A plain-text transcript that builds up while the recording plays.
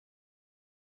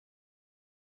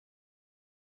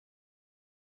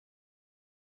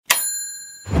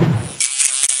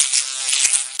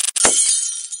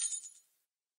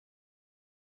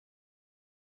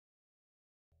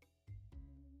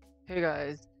Hey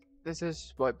guys, this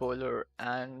is Bipolar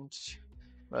and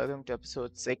welcome to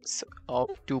episode 6 of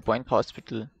 2 Point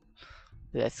Hospital.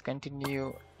 Let's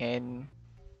continue in,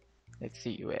 let's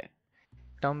see where,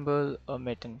 Tumble or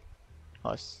Mitten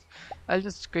House. I'll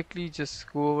just quickly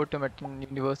go over to Mitten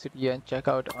University and check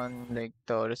out on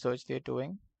the research they're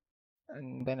doing,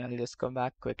 and then I'll just come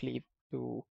back quickly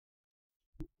to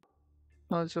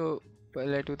also,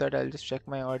 while I do that, I'll just check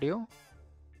my audio.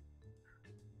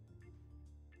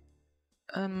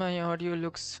 And my audio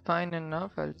looks fine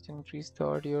enough. I'll just increase the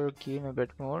audio gain a bit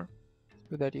more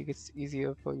so that it's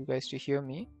easier for you guys to hear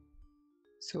me.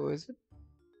 So is it?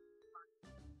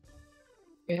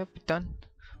 Yep, done.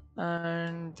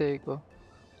 And there you go.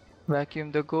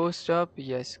 Vacuum the ghost up.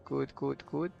 Yes, good, good,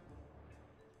 good.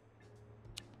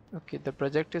 Okay, the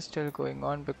project is still going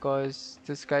on because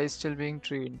this guy is still being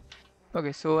trained.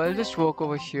 Okay, so I'll just walk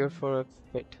over here for a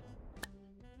bit.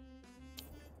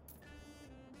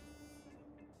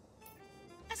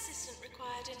 Assistant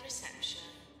required in reception.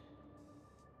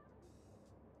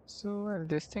 So while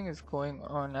this thing is going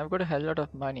on, I've got a hell lot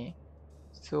of money.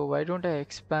 So why don't I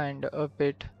expand a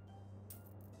bit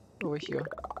over here?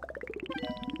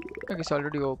 Okay, it's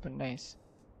already open, nice.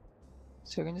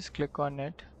 So I can just click on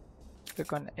it,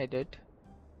 click on edit,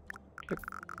 click,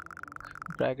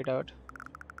 drag it out,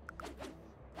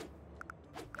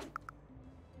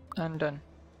 and done.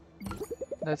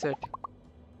 That's it.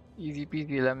 Easy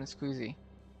peasy lemon squeezy.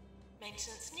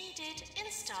 Maintenance needed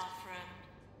in staff room.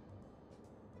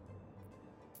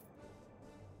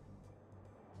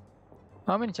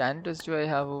 How many janitors do I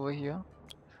have over here?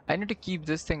 I need to keep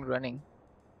this thing running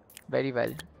very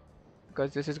well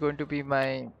because this is going to be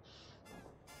my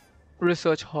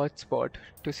research hotspot,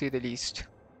 to say the least.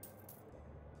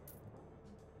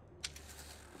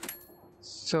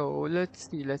 So let's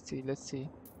see.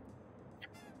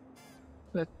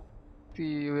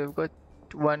 We've got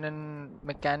one in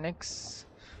mechanics,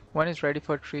 one is ready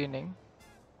for training.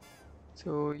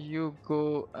 So you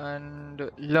go and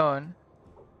learn.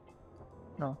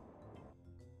 No.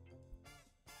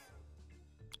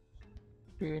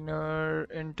 Trainer,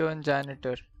 intern,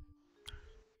 janitor.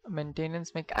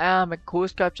 Maintenance, my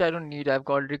ghost capture I don't need. I've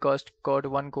already got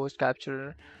one ghost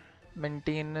capture.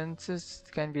 Maintenance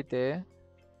can be there,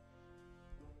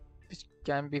 which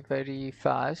can be very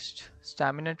fast.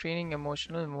 Stamina training,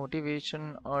 emotional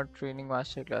motivation, or training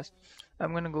masterclass.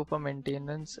 I'm gonna go for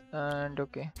maintenance and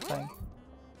okay, fine.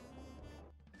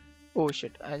 Oh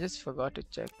shit, I just forgot to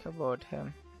check about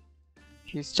him.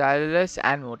 He's tireless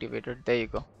and motivated. There you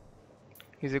go.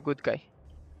 He's a good guy.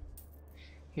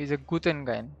 He's a guten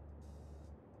guy.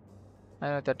 I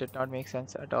know that did not make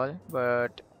sense at all,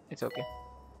 but it's okay.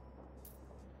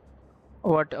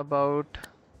 What about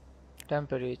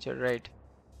temperature, right?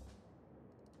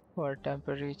 For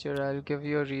temperature, I'll give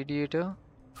you a radiator.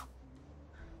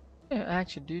 Yeah,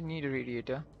 actually, do you need a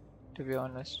radiator? To be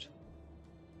honest,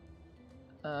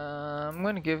 I'm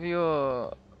gonna give you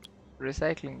a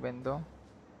recycling bin though.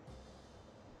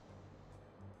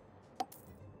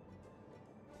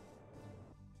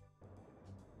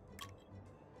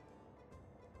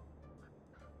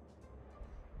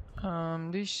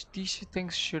 These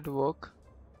things should work.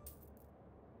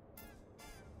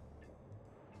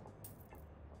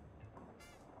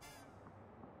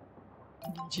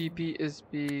 GP is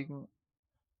being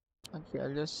okay.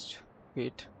 I'll just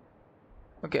wait.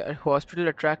 Okay, hospital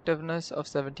attractiveness of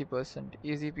 70%.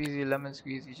 Easy peasy lemon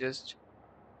squeezy. Just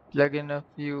plug in a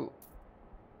few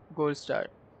gold star.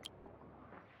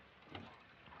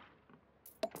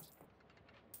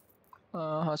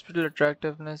 Hospital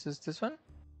attractiveness is this one.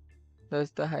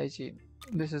 That's the hygiene.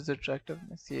 This is the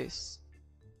attractiveness. Yes.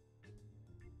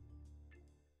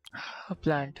 A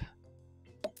plant.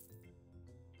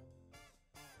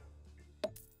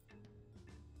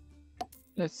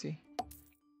 Let's see.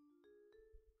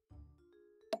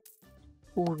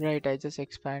 Oh right, I just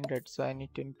expanded, so I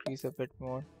need to increase a bit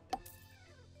more.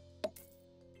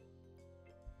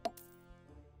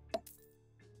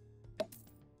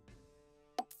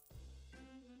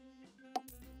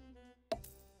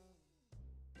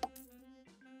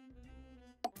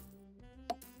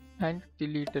 And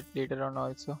delete it later on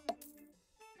also.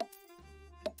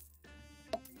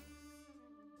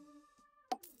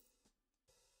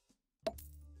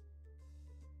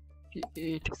 Okay,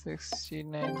 8,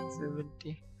 69,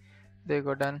 70. They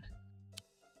go done.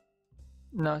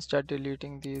 Now start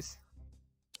deleting these.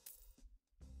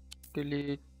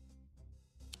 Delete.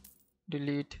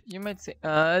 You might say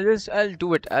I'll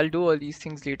do it. I'll do all these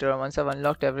things later. Once I've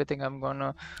unlocked everything, I'm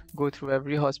gonna go through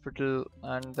every hospital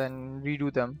and then redo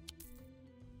them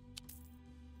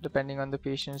depending on the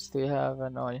patients they have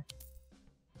and all.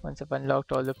 Once I've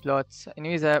unlocked all the plots.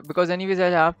 Anyways, because anyways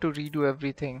I'll have to redo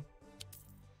everything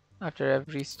after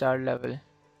every star level.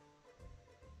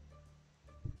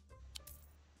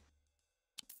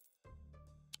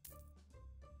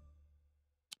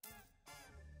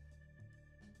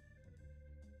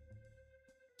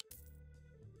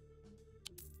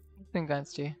 I think I can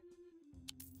stay.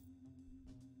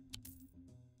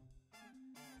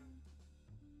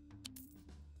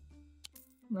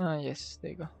 Ah, yes,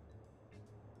 there you go.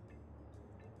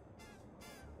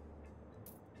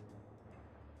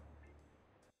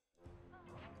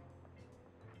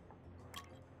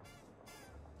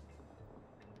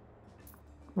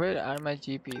 Where are my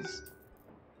GPs?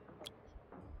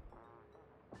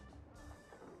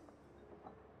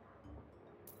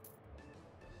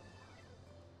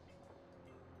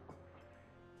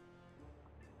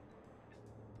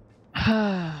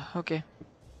 Okay.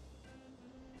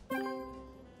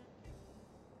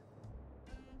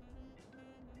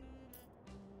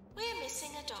 We're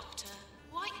missing a doctor.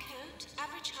 White coat,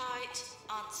 average height,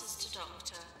 answers to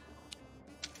doctor.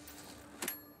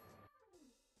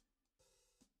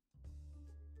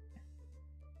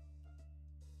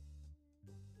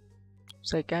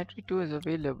 Psychiatry 2 is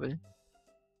available.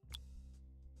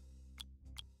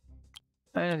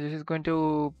 I know this is going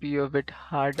to be a bit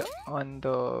hard on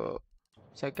the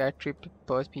psychiatry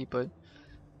first people,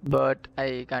 but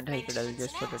I can't help it. I'll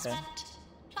Maintenance just put it in. announcement.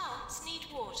 Plants need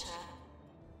water.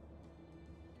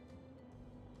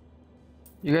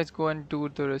 You guys go and do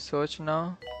the research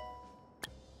now.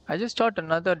 I just taught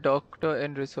another doctor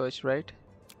in research, right?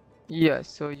 Yes,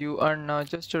 so you are now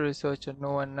just a researcher,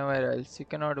 no one nowhere else. You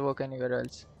cannot work anywhere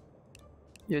else.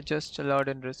 You're just allowed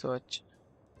in research.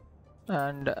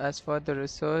 And as for the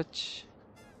research,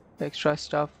 extra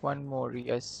stuff, one more,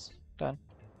 yes, done.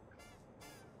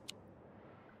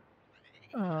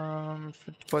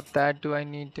 For that, do I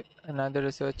need another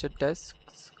researcher desk?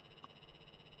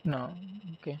 No,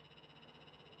 okay.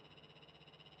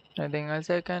 Anything else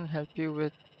I can help you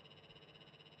with?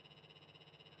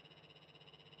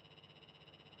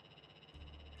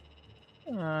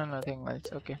 Nothing else,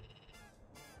 okay.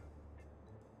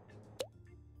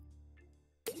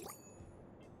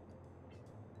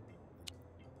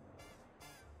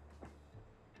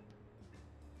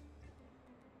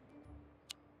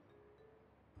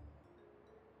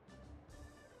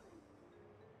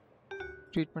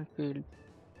 Treatment field.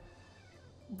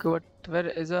 Good. Where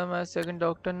is my second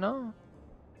doctor now?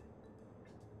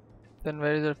 Then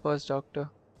where is our first doctor?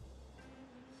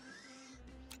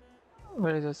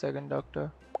 Where is our second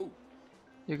doctor?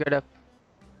 You get up.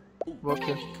 Work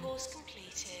here. Training course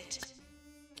completed.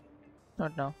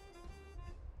 Not now.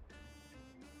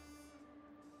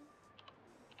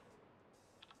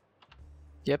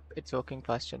 Yep, it's working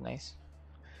faster. Nice.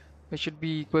 We should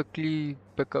quickly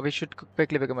become a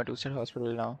 2-star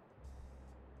hospital now.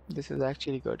 This is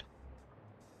actually good.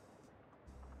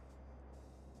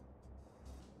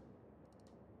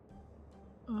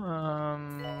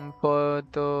 For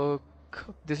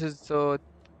this is the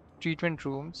treatment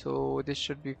room, so this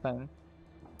should be fine.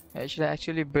 I should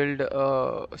actually build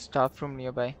a staff room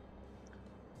nearby.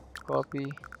 Copy,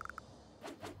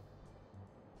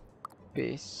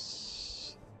 paste.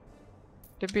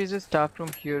 There is a staff room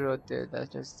here or there. That's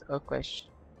just a question,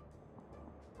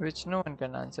 which no one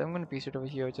can answer. I'm gonna piece it over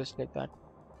here just like that.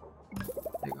 There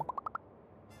you go.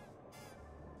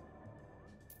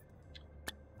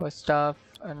 For staff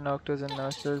and doctors and Doctor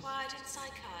nurses. required in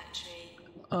psychiatry.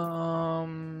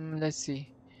 Let's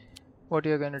see what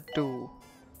you're gonna do.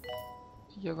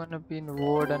 You're gonna be in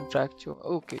ward and fracture.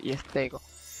 Okay, yes, there you go.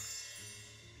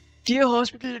 Dear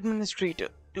hospital administrator,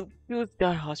 to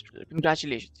 2-star hospital,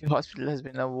 congratulations. Your hospital has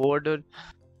been awarded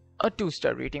a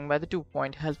 2-star rating by the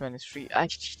 2-Point Health Ministry. I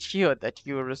hear that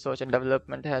your research and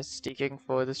development has taken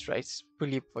further strides.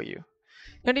 Believe for you.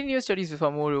 Continue your studies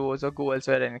for more rewards or go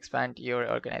elsewhere and expand your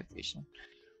organization.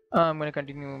 I'm gonna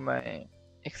continue my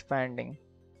expanding.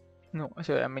 No,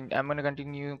 sorry, I mean I'm gonna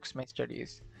continue my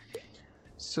studies.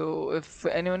 So if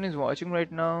anyone is watching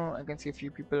right now, I can see a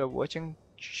few people are watching.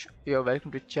 You're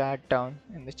welcome to chat down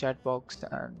in the chat box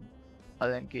and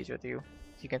I'll engage with you.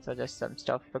 You can suggest some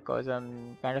stuff because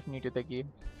I'm kind of new to the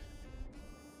game.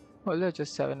 Although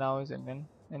just 7 hours in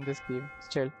this game,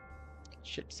 still.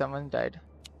 Shit, someone died.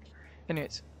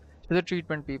 Anyways, so the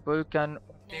treatment people can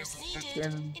Nurse needed in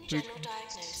in general treatment.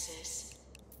 diagnosis.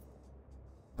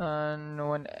 And no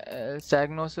one else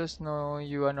diagnosis. No,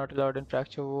 you are not allowed in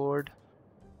fracture ward.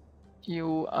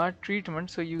 You are treatment,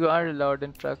 so you are allowed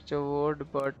in fracture ward,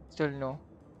 but still no.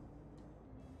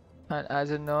 And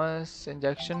as a nurse,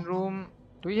 injection room.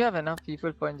 Do we have enough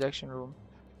people for injection room?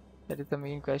 That is the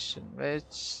main question.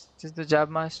 Which is the jab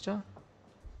master?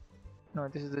 No,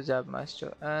 this is the jab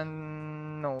master.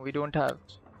 And no, we don't have.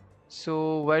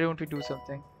 So why don't we do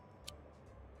something?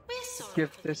 We're Let's sorry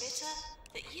give for the litter this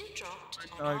that you dropped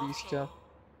on all our these floor. stuff.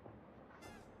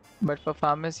 But for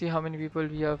pharmacy, how many people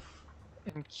we have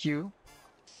in queue?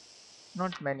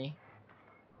 Not many.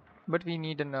 But we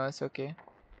need a nurse, okay.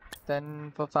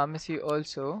 Then for pharmacy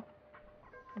also,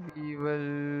 we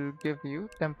will give you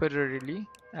temporarily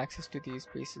access to these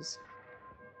places.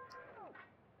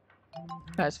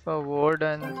 As for ward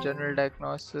and general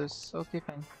diagnosis, okay,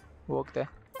 fine. Work there.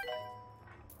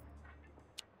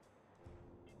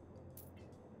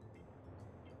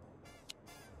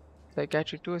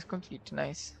 Psychiatry 2 is complete.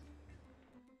 Nice.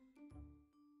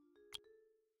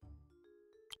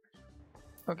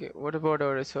 Okay, what about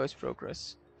our research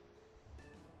progress?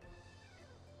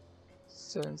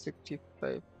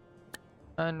 765.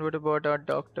 And what about our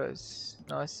doctors,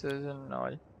 nurses, and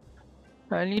all?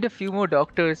 I need a few more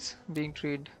doctors being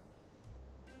trained.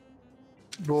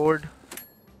 Bored,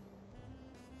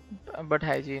 but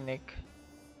hygienic.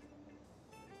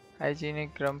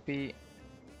 Hygienic, grumpy,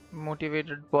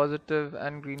 motivated, positive,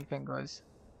 and green fingers.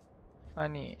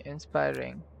 Funny,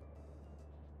 inspiring,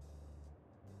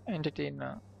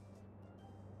 entertainer.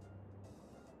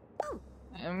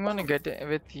 I'm gonna get it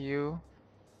with you.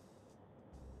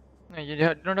 No, you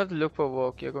don't have to look for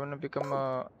work. You're gonna become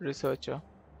a researcher.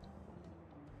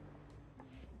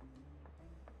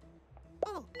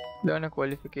 Learn a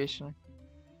qualification.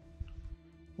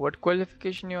 What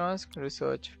qualification you ask?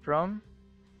 Research from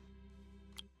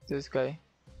this guy.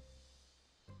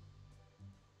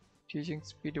 Teaching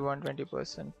speed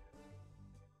 120%.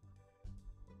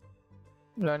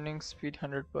 Learning speed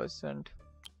 100%.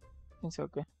 It's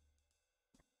okay.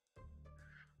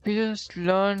 You just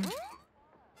learn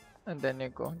and then you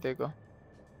go. There you go.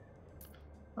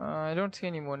 I don't see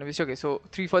any more names. Okay, so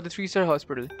for the 3-star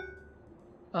hospital.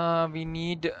 We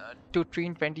need to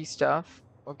train 20 staff.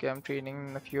 Okay, I'm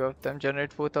training a few of them.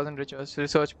 Generate 4,000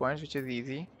 research points, which is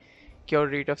easy. Cure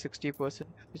rate of 60%,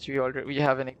 which we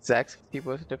have an exact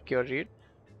 60% of cure rate.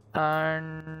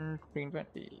 And train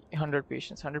 100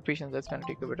 patients. 100 patients, that's gonna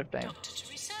take a bit of time. Doctor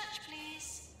to research,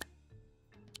 please.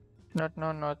 Not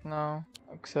now, not now.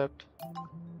 Except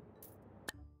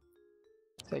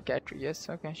psychiatry, yes,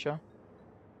 okay, sure.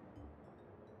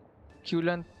 Q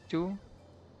length 2,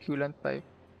 Q length 5.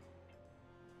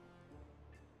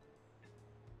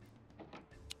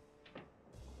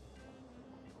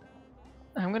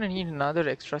 I'm gonna need another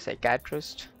extra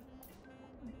psychiatrist.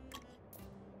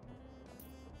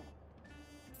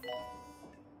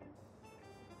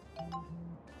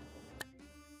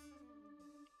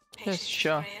 Yes, Patient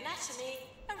sure. Grey Anatomy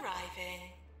arriving.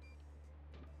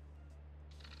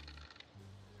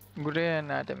 Grey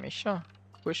anatomy, sure.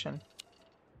 Question.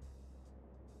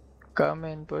 Come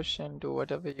and push and do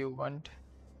whatever you want.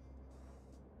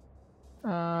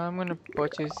 I'm gonna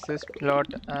purchase this plot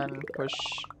and push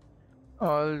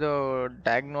all the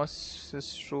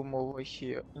diagnosis room over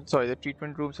here. Sorry, the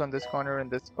treatment rooms on this corner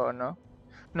and this corner.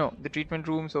 No, the treatment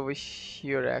rooms over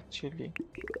here actually.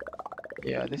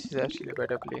 Yeah, this is actually a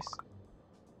better place.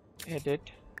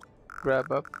 Edit.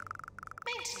 Grab up.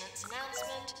 Maintenance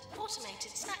announcement.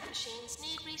 Automated snack machines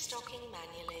need restocking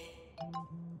manually.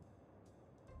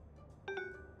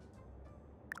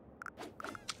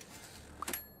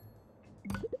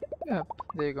 Yep,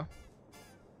 there you go.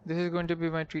 This is going to be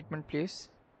my treatment place.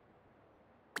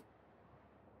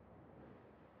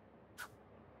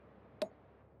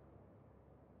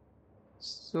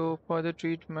 So for the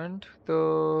treatment,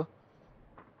 the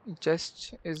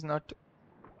chest is not.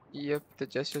 Yep, the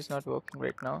gesture is not working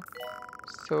right now.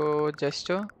 So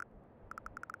gesture.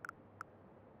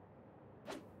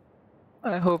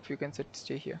 I hope you can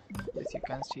stay here. Yes, you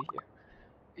can stay here.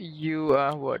 You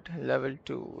are what? Level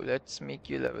 2. Let's make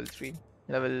you level 3.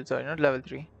 Sorry, not level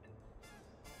 3.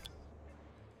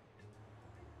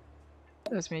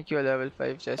 Let's make you a level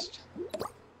 5 just.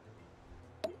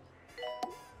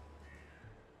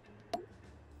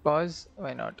 Pause.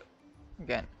 Why not?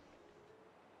 Again.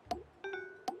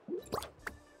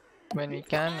 When we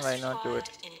can, why First not do it?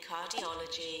 required in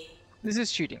cardiology. This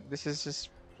is cheating. This is just.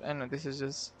 I know, this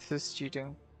is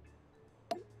cheating.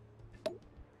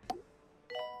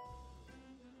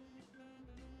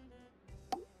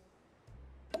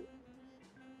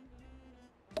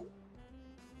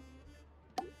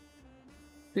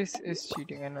 This is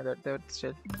cheating. I know that, but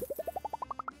still.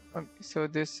 Okay, so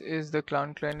this is the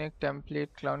clown clinic template.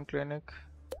 Clown clinic.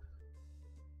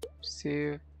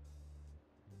 Save.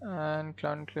 And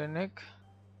clown clinic.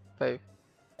 5.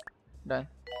 Done.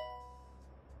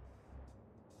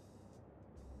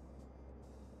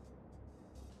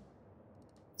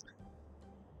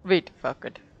 Wait, fuck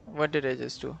it. What did I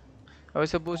just do? I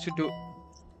was supposed to do.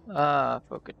 Ah,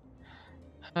 fuck it.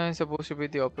 I'm supposed to be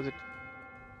the opposite.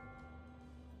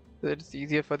 So that it's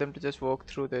easier for them to just walk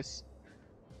through this.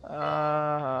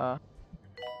 Ah,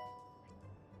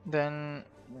 then.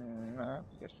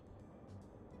 Forget.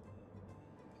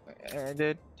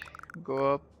 Edit.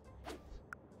 Go up.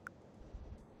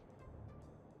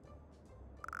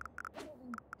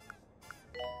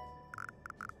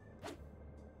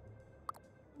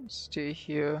 Stay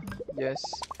here. Yes.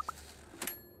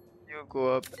 You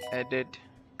go up. Edit.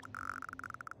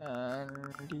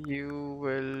 And you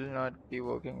will not be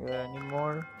working there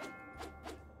anymore.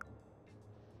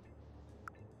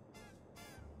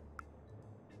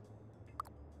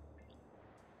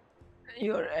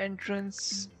 Your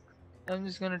entrance. I'm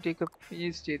just gonna take up.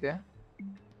 You stay there.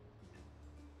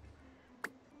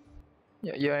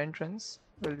 Yeah, your entrance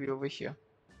will be over here.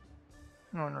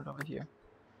 No, not over here.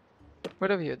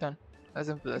 But over here, done. As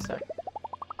simple as that.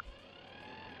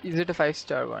 Is it a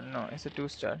 5-star one? No, it's a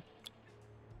 2-star.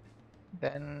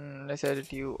 Then let's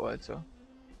edit you also.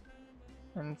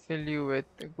 And fill you with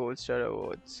the gold star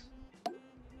awards.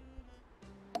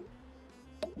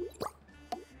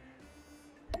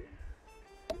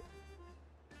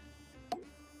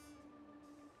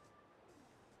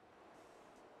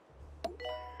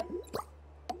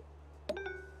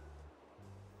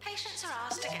 Patients are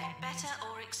asked to get better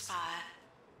or expire.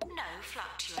 No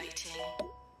fluctuating.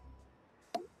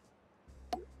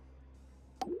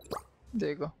 There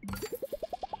you go.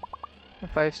 A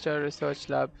 5-star research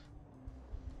lab.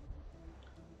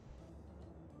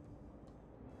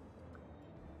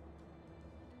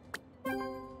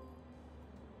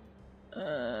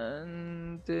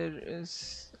 And there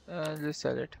is let's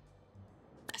sell it.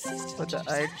 Assisted For the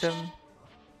reception. item.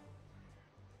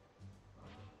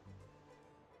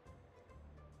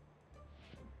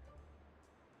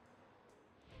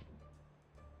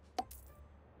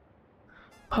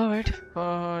 Alright,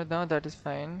 for now that is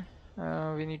fine.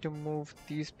 We need to move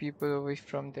these people away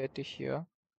from there to here.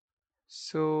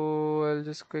 So I'll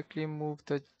just quickly move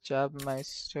the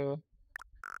Jabmeister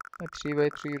a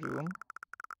 3x3 room.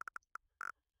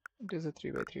 It is a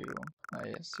 3x3 room. Ah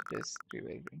yes, it is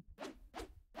 3x3.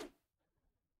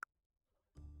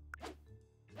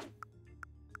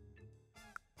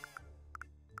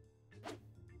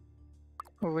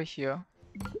 Over here.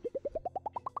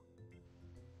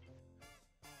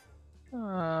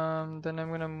 Then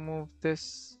I'm gonna move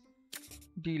this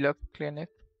deluxe clinic.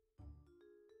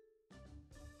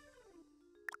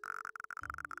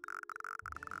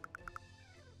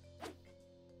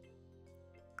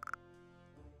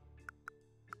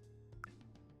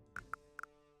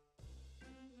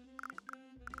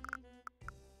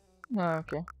 Ah,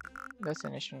 okay. That's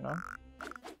an issue now.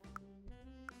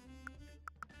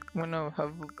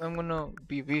 I'm gonna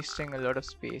be wasting a lot of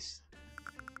space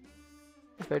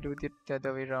if I do it the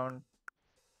other way around.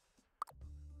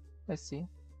 Let's see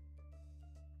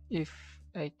if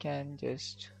I can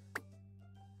just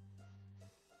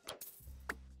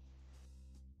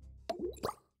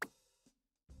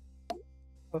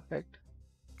perfect.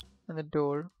 And the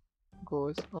door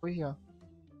goes over here.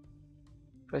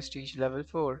 Prestige level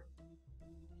 4.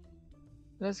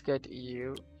 Let's get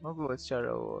you more gold star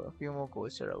award, a few more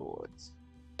gold star awards.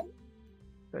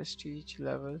 Prestige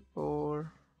level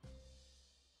 4.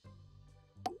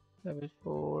 Level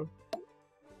 4.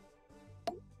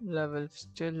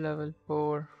 Still level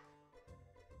 4.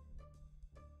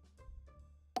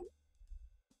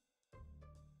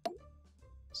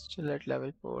 Still at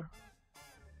level 4.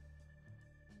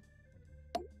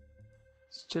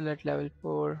 Still at level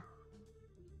 4.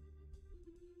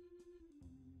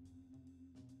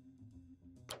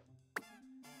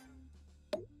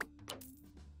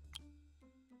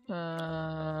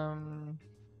 Um,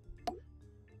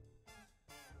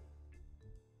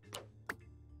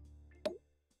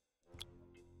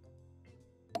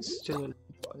 Still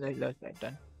like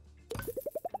done.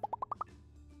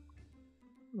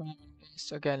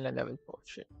 It's again a level 4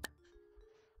 shit.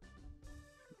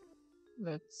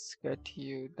 Let's get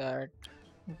you that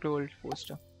gold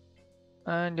poster.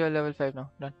 And you're level 5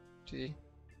 now. Done. GG.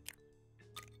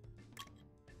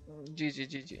 GG,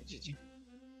 GG, GG.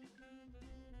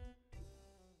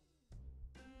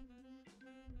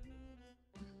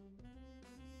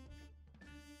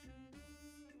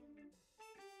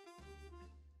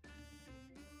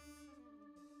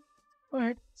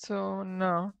 Alright, so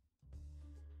now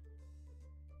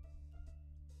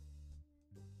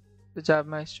the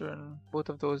Jabmeister and both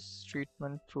of those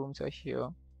treatment rooms are here.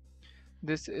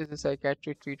 This is a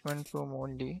psychiatric treatment room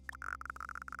only.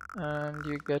 And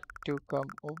you get to come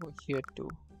over here too.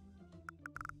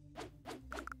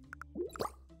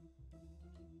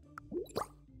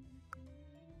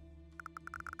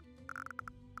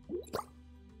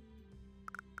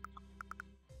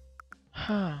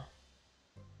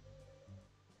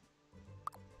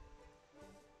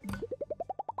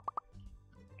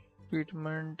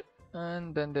 Treatment,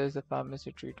 and then there's the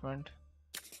pharmacy treatment.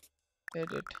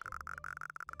 Edit.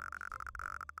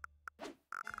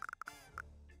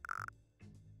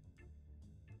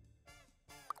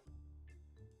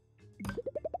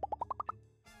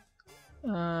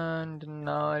 And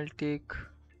now I'll take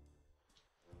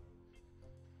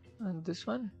this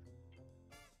one.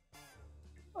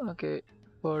 Okay,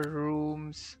 for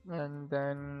rooms, and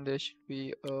then there should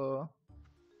be a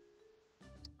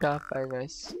staff, I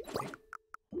guess, like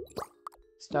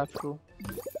staff room.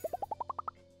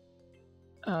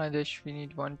 We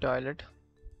need one toilet.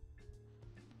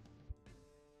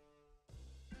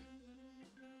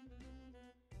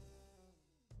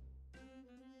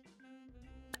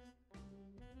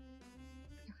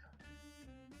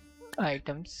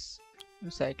 Items,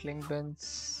 recycling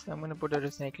bins. I'm gonna put a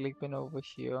recycling bin over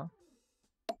here.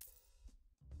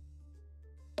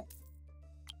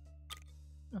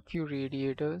 A few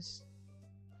radiators.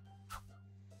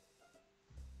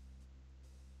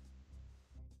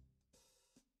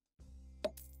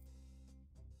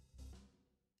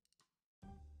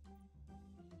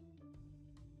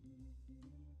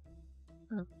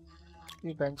 A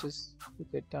few benches to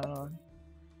sit down on.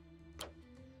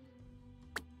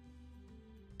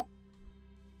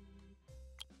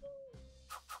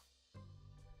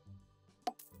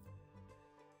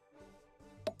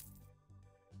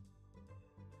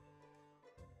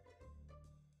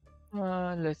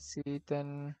 Let's see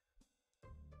then.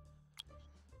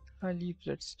 I'll leave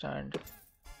let's stand.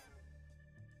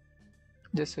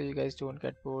 Just so you guys don't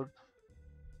get bored.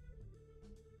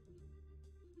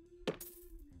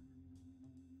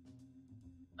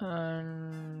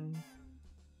 And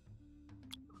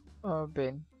a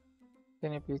bin.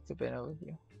 Can you place the bin over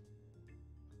here?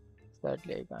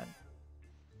 Sadly I can't.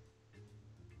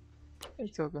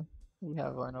 It's okay. We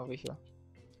have one over here.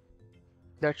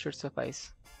 That should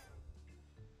suffice.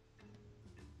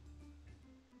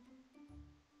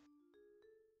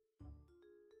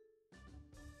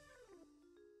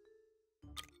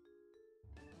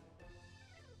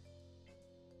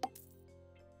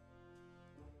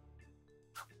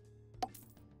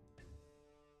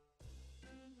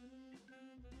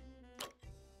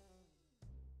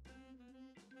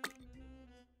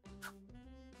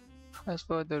 As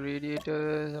for the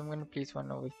radiators, I'm gonna place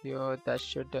one over here. That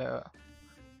should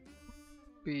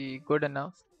be good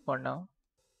enough for now.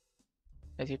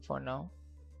 That's it for now.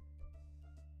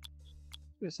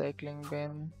 Recycling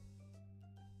bin.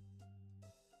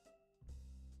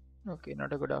 Okay,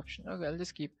 not a good option. Okay, I'll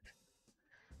just keep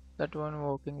that one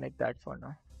working like that for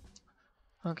now.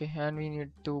 Okay, and we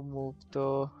need to move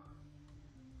the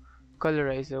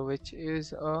colorizer, which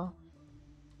is a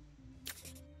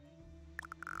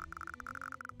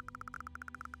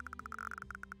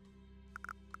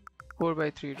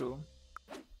 4x3 room,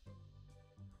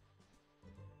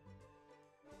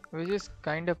 which is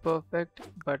kind of perfect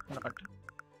but not.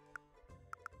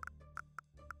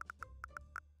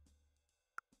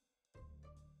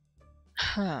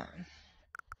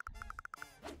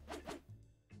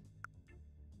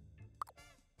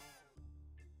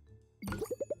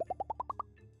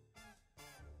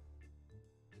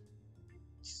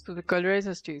 So the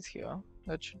colorizer stays here.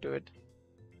 That should do it.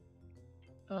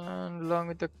 And along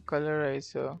with the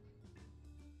colorizer,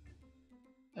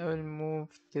 I will move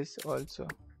this also.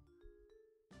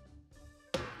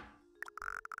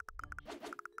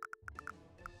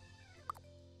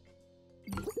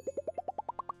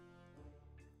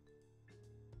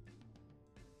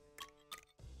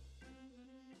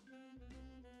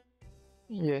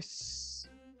 Yes.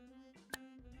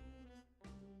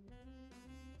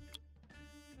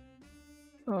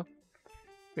 A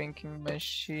drinking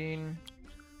machine,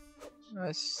 a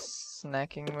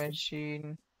snacking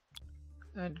machine,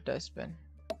 and a dustbin.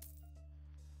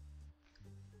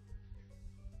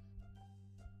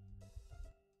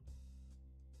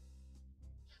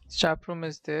 Staff room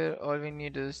is there. All we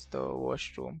need is the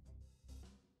washroom.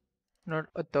 Not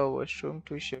the washroom,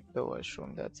 to shift the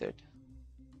washroom. That's it.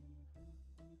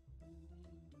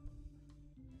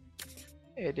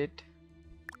 Edit.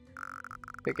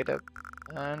 Pick it up.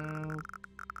 And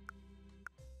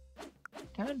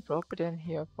can drop it in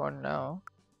here for now.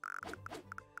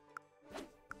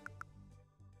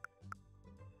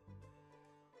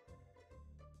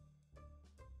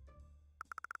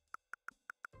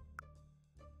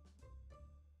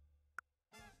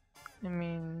 I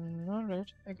mean,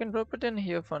 alright. I can drop it in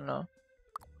here for now.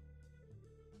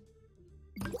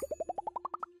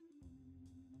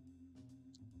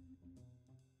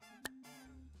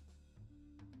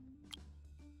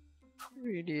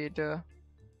 investigator.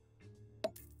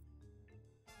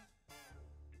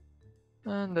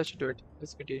 And that should do it.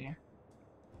 Let's continue.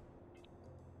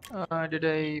 Did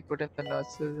I put in the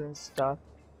nurses and staff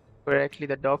correctly?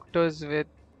 The doctors with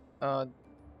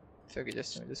okay,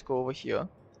 just go over here.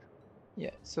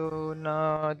 Yeah, so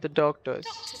now the doctors.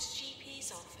 Doctor's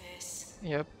GP's office.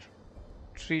 Yep.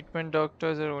 Treatment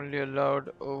doctors are only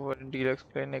allowed over in deluxe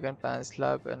clinic and PANS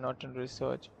lab and not in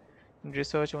research. In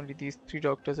research, only these three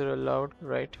doctors are allowed.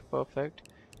 Right, perfect.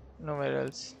 Nowhere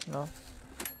else, no.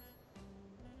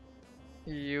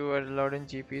 You are allowed in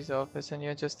GP's office and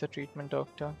you're just the treatment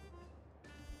doctor.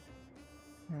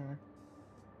 Hmm.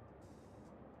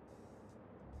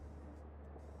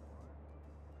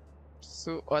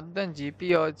 So other than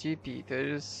GP or GP,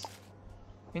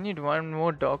 we need one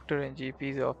more doctor in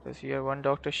GP's office. We have one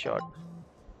doctor short.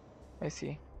 I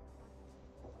see.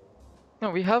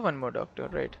 No, we have one more doctor,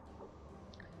 right?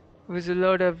 Who's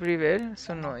allowed everywhere.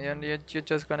 So no, you're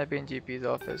just gonna be in GP's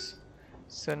office.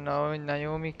 So now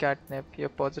Naomi Catnip, you're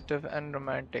positive and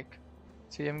romantic.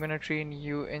 So I'm gonna train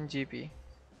you in GP.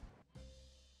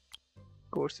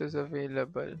 Courses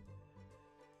available.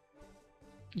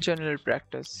 General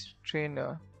practice.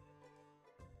 Trainer.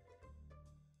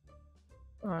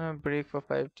 On a break for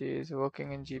 5 days,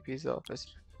 working in GP's office.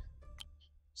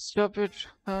 Stop it.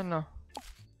 Oh no.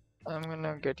 I'm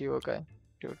gonna get you a guy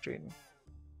to train.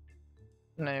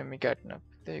 Naomi Catnip.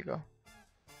 There you go.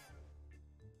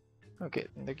 Okay,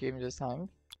 the game just hung.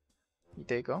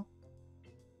 There you go.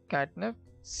 Catnip,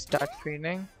 start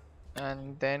training,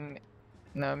 and then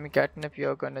Naomi Catnip,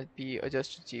 you're gonna be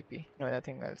adjusted GP, no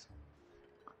nothing else.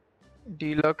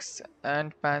 Deluxe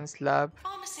and Pants Lab,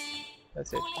 Pharmacy.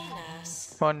 that's it. Calling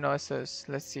nurse. For nurses,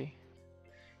 let's see.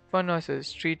 For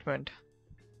nurses, treatment.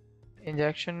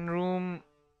 Injection room,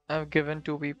 I've given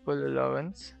 2 people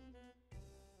allowance.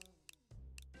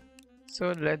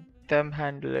 So let them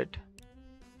handle it.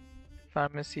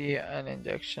 Pharmacy and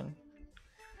injection.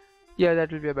 Yeah,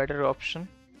 that will be a better option.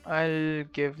 I'll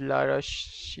give Lara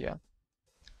Shia.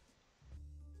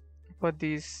 For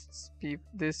these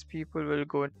people will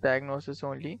go in diagnosis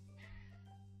only.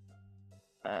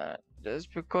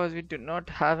 Just because we do not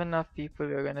have enough people,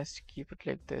 we're gonna keep it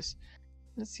like this.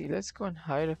 Let's see, let's go and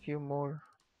hire a few more.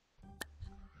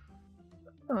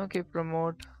 Okay,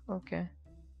 promote. Okay.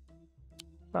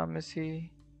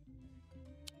 Pharmacy.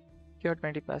 You're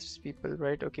 20 past people,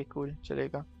 right? Okay, cool.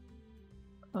 Chalega.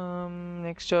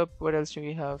 Next up, what else do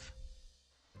we have?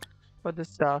 For the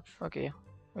staff, okay.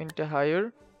 We need to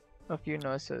hire a few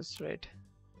nurses, right?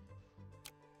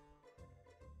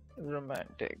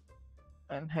 Romantic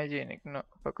and hygienic. No,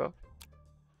 fuck off.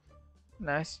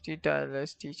 Nasty,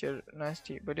 tireless teacher.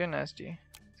 Nasty, but you're nasty.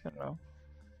 So no.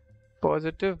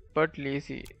 Positive but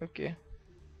lazy. Okay.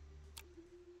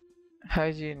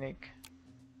 Hygienic.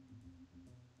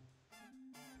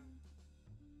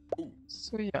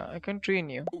 So yeah, I can train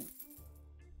you.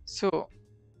 So,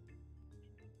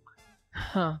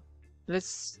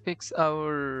 let's fix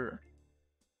our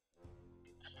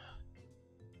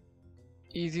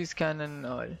easy scan and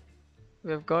all.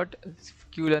 We've got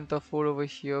queue length of 4 over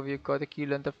here. We've got a queue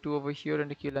length of 2 over here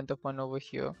and a queue length of 1 over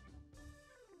here.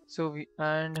 So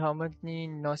and how many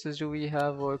nurses do we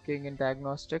have working in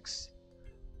diagnostics?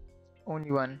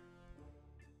 Only one.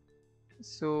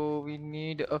 So we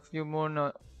need a few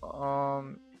more,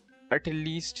 at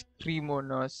least 3 more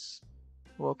nurses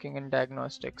working in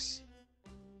diagnostics.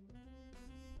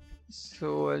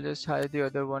 So I'll just hire the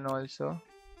other one also,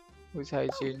 who's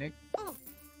hygienic.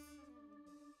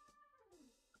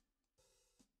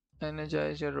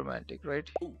 Energize your romantic, right?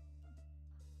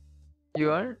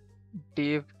 You are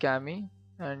Dave Cami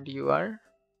and you are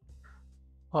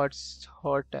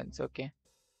Hortense, okay.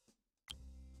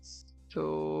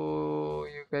 So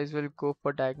you guys will go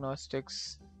for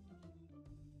diagnostics.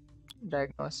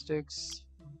 Diagnostics,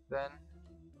 then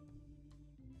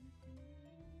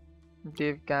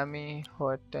Dave Cami,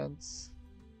 Hortense.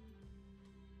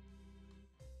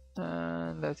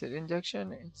 And that's it.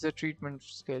 Injection, it's a treatment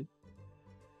skill.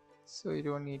 So you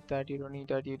don't need that, you don't need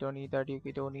that, you don't need that, you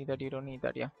don't need that, you don't need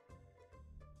that, yeah.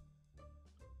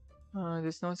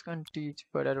 This nurse can teach,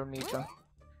 but I don't need that.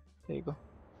 There you go.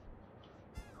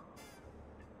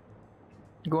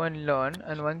 Go and learn,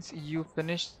 and once you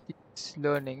finish these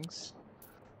learnings,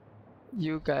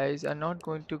 you guys are not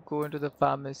going to go into the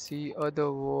pharmacy or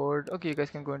the ward. Okay, you guys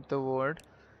can go into the ward.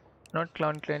 Not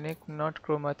clown clinic, not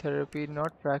chromotherapy,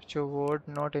 not fracture ward,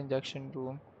 not injection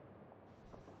room.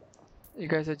 You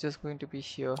guys are just going to be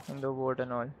here in the ward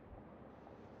and all.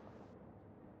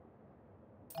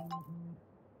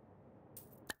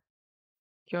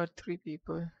 Cured 3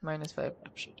 people, -5.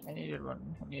 Oh, shit, I needed one.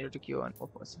 I needed to cure one more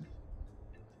person.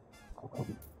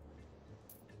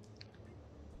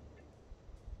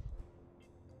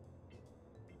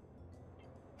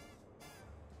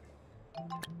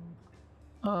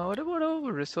 What about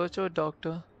a researcher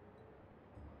doctor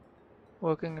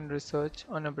working in research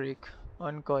on a break,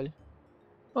 on call?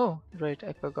 Oh, right,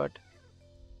 I forgot.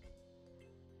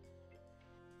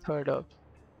 Third up.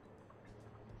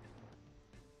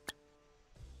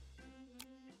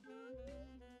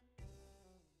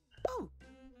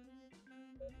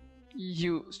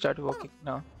 You start working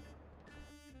now.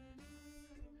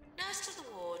 Nurse to the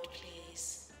ward,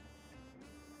 please.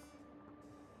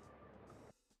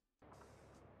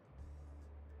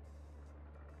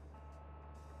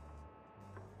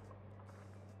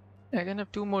 I can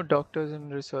have 2 more doctors in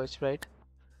research, right?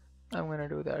 I'm gonna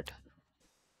do that.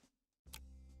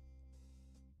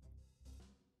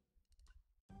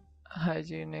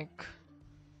 Hygienic.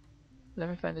 Let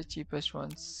me find the cheapest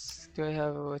ones. Do I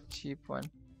have a cheap one?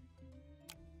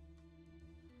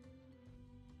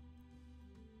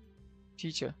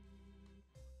 Teacher.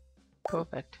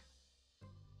 Perfect.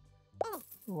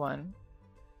 One.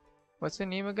 What's your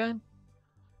name again?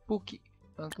 Pookie.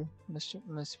 Okay, Mr.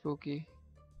 Miss Pookie.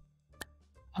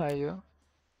 Hi, you.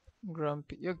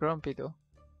 Grumpy. You're grumpy though.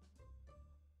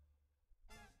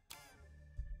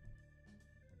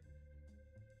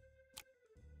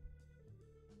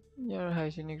 You're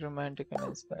hygienic, romantic, and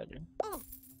inspiring.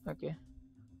 Okay.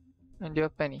 And you're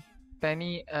Penny.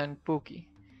 Penny and Pookie.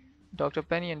 Dr.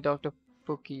 Penny and Dr.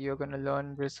 Pookie, you're gonna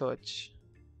learn research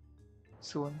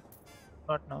soon.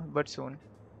 Not now, but soon.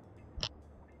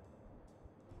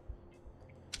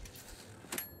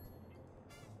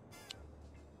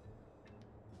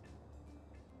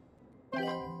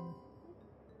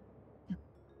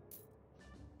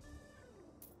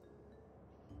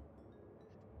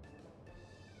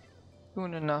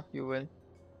 Soon enough, you will.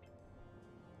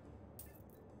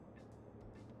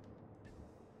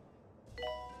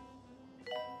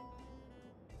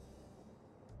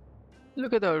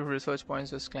 Look at our research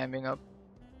points just climbing up.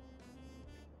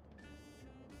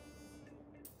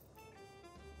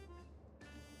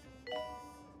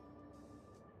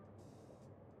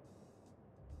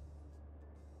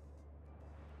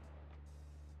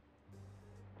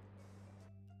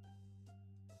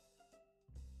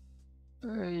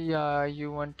 Yeah,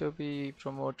 you want to be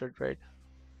promoted, right?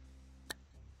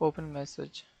 Open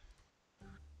message.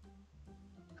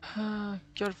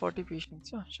 Cure 40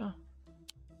 patients. Yeah, sure.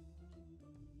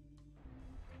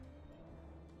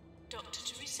 Doctor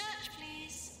to research,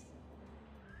 please.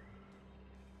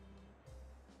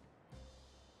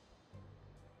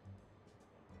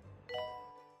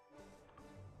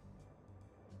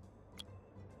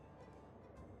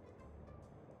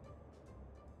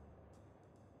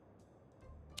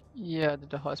 Yeah,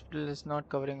 the hospital is not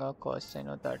covering our costs. I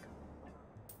know that.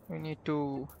 We need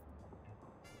to.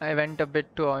 I went a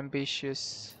bit too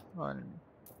ambitious on.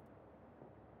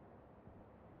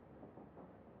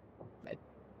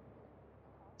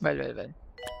 Well.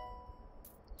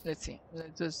 Let's see.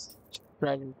 Let's just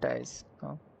prioritize.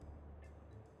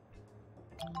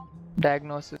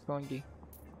 Diagnosis only.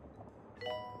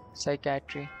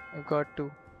 Psychiatry. I got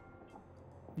two.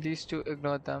 These two,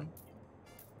 ignore them.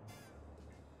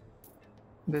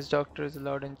 This doctor is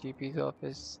allowed in GP's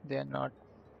office. They are not.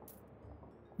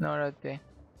 Nor are they.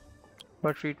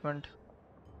 For treatment.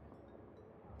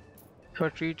 For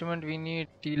treatment, we need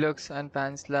Deluxe and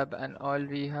Pants Lab, and all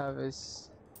we have is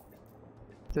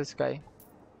this guy.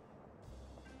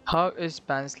 How is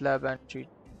Pants Lab and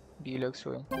Deluxe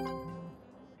doing?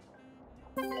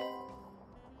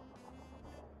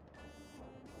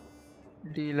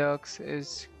 Deluxe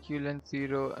is Qlen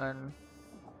 0 and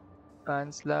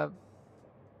Pants Lab.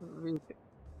 Wait,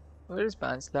 where is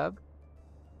Pants Lab?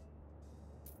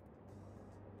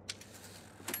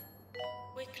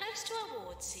 We're close to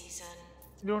award season.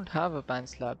 We don't have a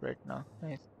Pants Lab right now.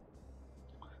 Nice.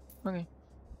 Okay.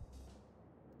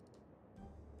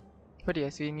 But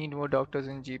yes, we need more doctors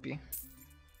in GP.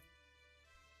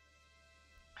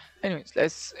 Anyways,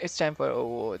 it's time for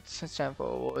awards. It's time for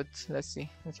awards. Let's see.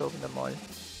 Let's open them all.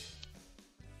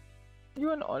 You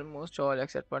won almost all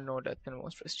except for no death and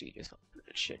most prestigious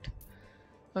hospital shit.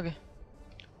 Okay.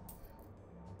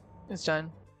 It's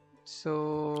done.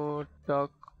 So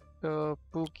Dr.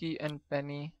 Pookie and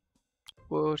Penny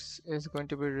course is going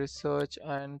to be research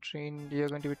and trained. You're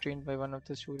going to be trained by one of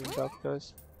the student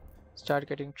doctors. Start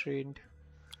getting trained.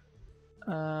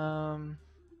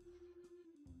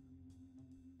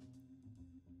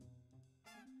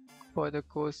 For the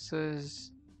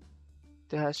courses,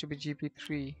 there has to be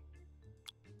GP3.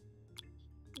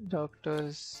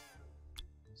 Doctors.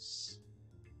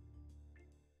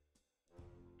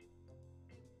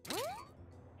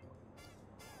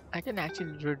 I can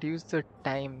actually reduce the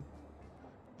time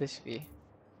this way.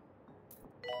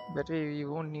 That way we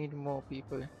won't need more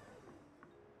people.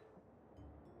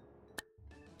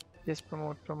 Just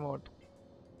promote, promote.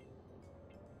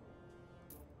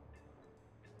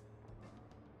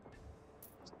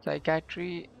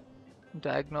 Psychiatry,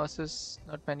 diagnosis,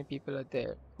 not many people are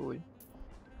there. Cool.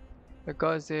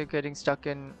 Because they're getting stuck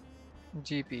in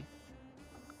GP.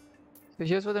 So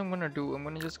here's what I'm gonna do. I'm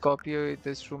gonna just copy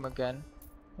this room again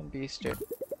and paste it.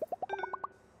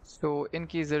 So in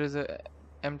case there is a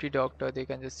empty doctor, they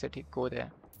can just go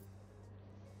there.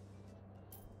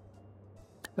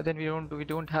 But then we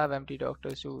don't have empty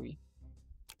doctors, do we?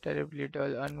 Terribly dull,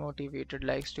 unmotivated,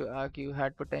 likes to argue,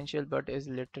 had potential but is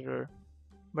literal,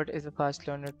 but is a fast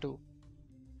learner too.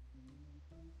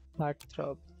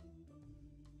 Heartthrob.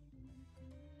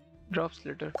 Drops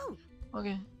litter.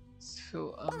 Okay.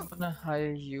 So I'm gonna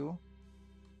hire you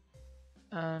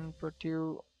and put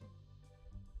you.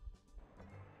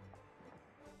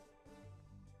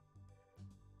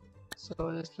 So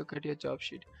let's look at your job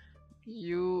sheet.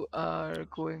 You are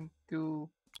going to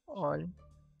all.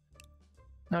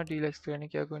 Now deluxe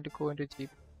clinic, you're going to go into GP.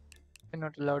 You're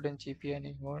not allowed in GP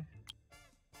anymore.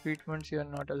 Treatments, you're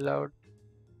not allowed.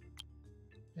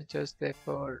 You're just there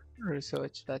for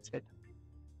research, that's it.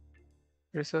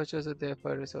 Researchers are there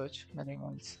for research, nothing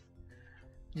else.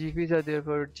 GPs are there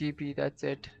for GP, that's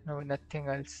it. No, nothing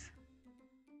else.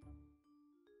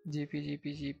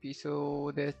 GP.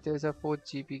 So there's a fourth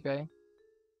GP guy.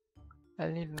 I'll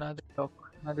need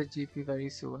another GP very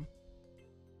soon.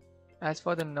 As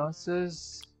for the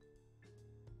nurses,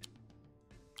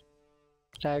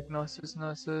 diagnosis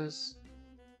nurses,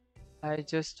 I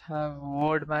just have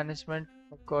ward management.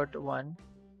 I've got one,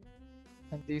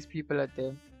 and these people are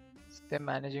there. They're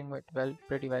managing it well,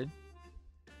 pretty well.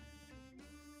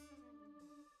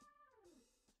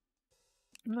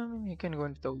 No, I mean, you can go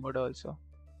into the ward also.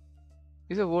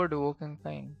 Is a ward working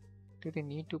fine? Do they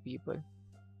need two people?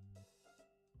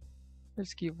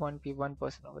 Let's keep one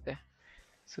person over there,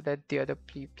 so that the other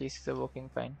places are working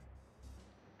fine.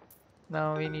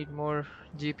 Now we need more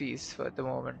GPs for the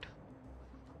moment,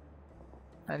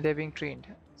 and they're being trained.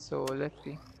 So let's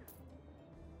see.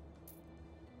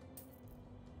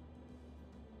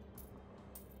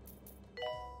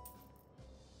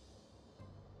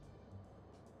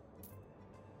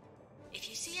 If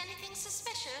you see anything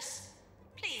suspicious,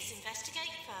 please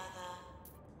investigate further.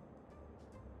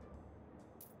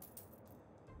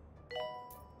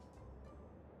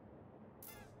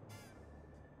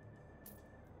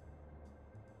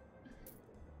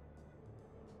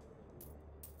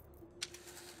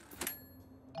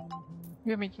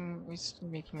 We're still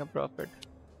making a profit.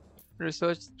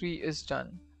 Research 3 is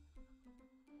done.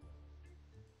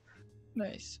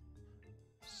 Nice.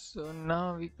 So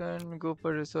now we can go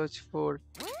for research 4.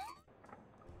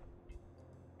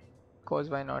 Cause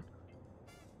why not?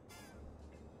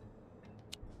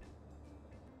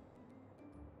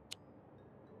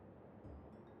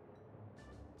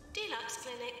 Deluxe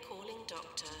clinic calling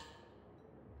doctor.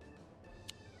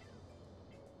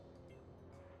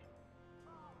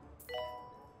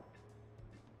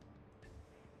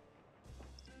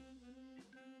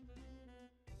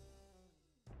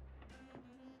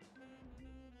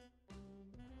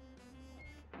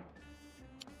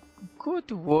 Go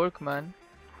to work, man.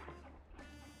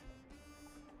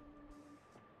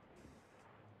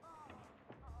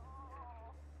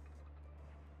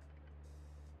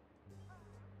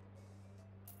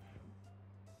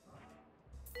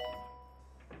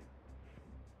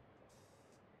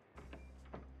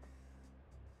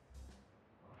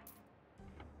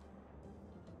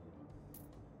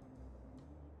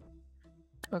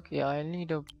 Okay, I'll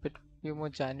need a few more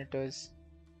janitors.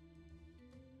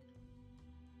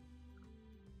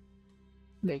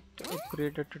 Like to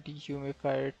upgrade it to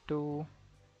dehumidifier to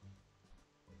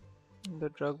the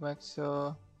drug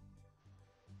mixer.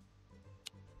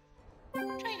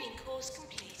 Training course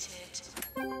completed.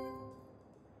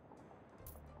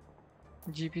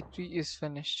 GP3 is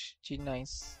finished. Gee,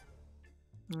 nice.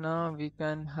 Now we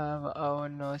can have our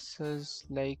nurses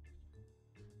like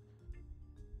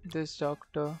this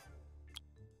doctor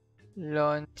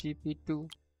learn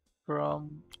GP2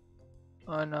 from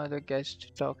another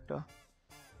guest doctor.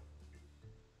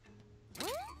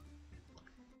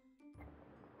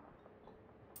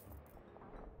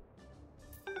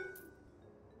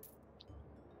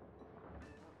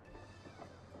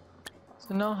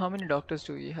 So now how many doctors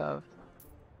do we have?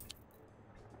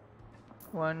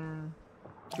 1,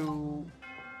 2,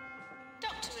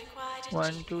 Doctor the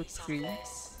 1, 2, GP's 3.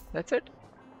 office. That's it?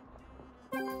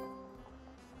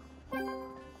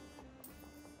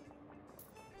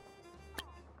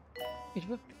 It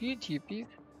was 3 GPs?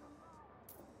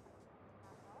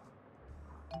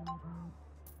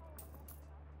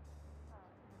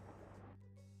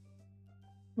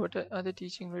 What are they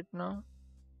teaching right now?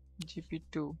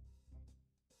 GP2.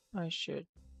 Oh shit.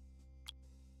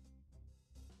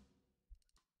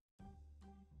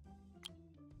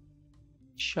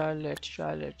 Charlotte,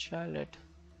 Charlotte, Charlotte.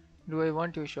 Do I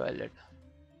want you, Charlotte?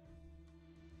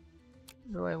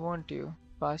 Do I want you?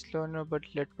 Fast learner but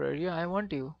let prayer. Yeah, I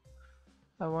want you.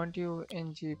 I want you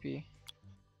in GP.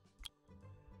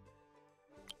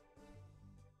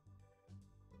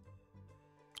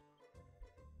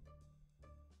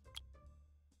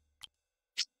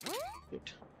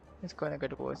 Shit. It's gonna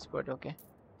get worse, but okay.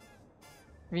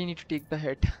 We need to take the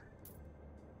hit.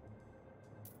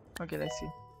 Okay, let's see.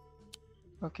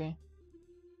 Okay.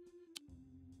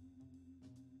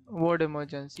 Ward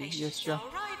emergency. Yes, Patients sure. are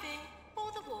arriving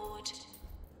for the ward.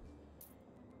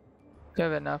 We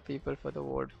have enough people for the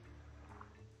ward.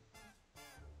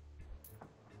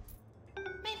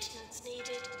 Maintenance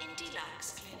needed in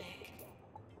deluxe clinic.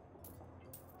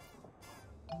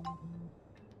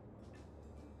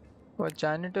 For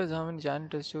janitors, how many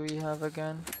janitors do we have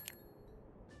again?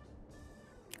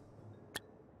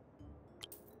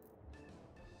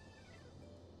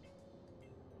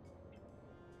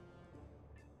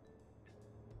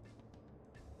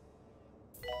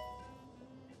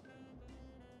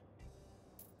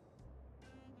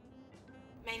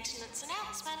 Maintenance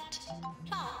announcement.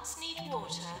 Plants need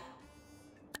water.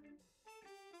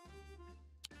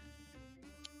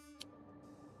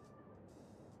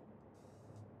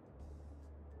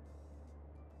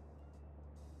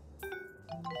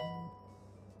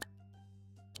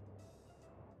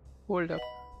 Hold up.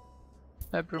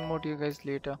 I'll promote you guys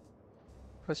later.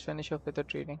 First finish off with the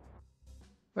training.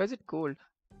 Why is it cold?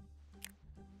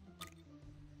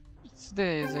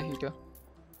 There is a heater.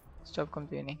 Stop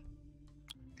complaining.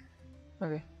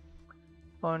 Okay.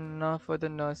 On now for the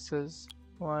nurses.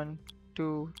 1,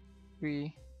 2,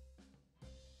 3.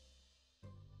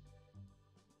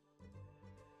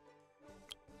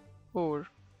 4.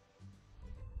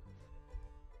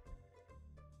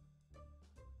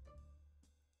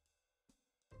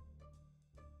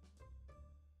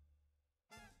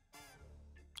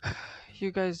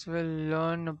 You guys will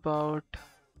learn about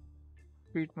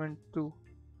treatment 2.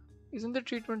 Isn't the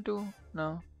treatment 2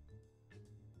 now?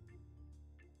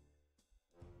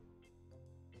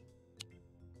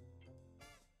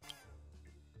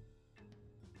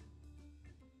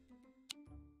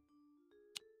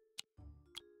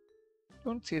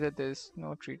 Don't say that there's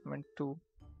no treatment 2.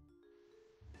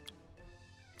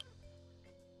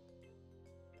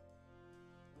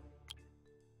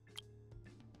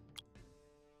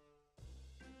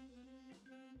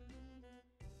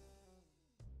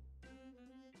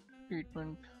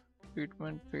 Treatment,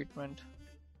 treatment, treatment.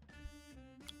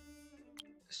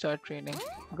 Start training.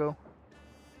 Go.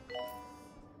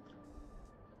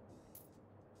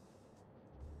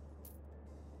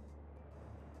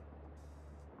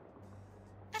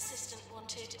 Assistant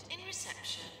wanted in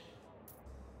reception.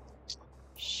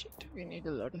 Shit, we need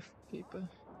a lot of people.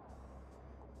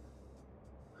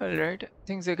 Alright,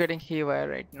 things are getting haywire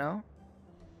right now.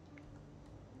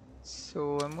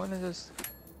 So I'm gonna just...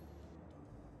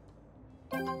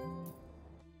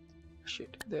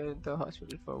 Shit, they're at the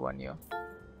hospital for 1 year.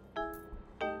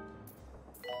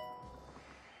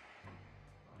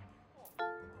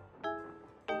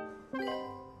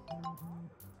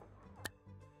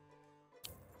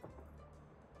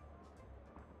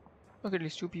 Okay, at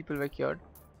least 2 people were cured.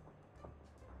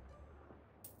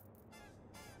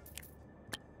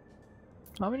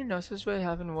 How many nurses do I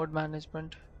have in ward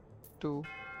management? 2.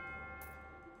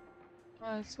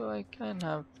 So I can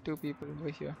have 2 people over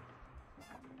here.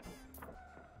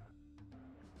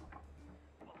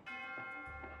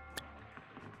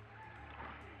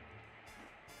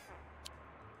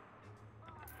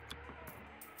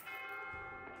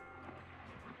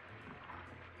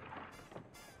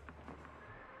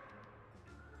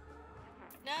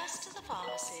 Nurse to the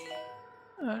pharmacy.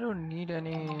 I don't need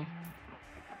any...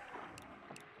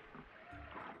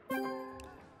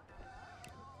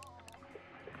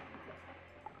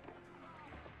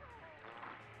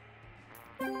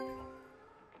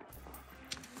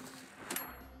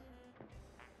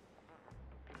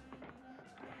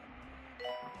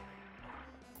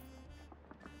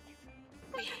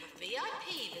 We have a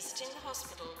VIP visiting the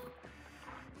hospital.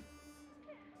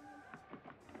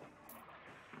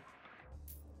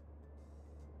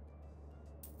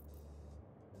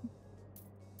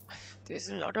 There's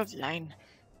a lot of line.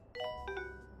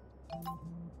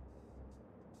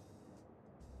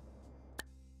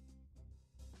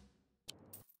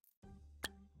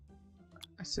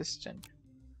 Assistant.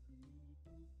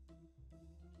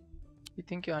 You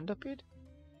think you're underpaid?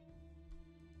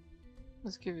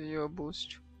 Let's give you a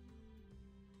boost.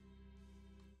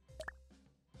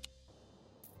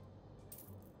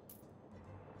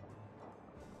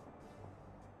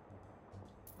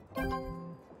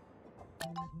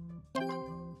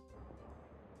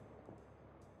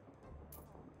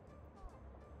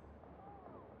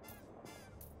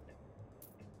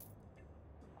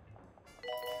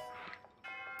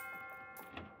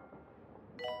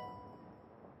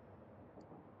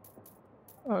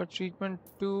 Treatment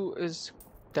 2 is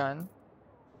done.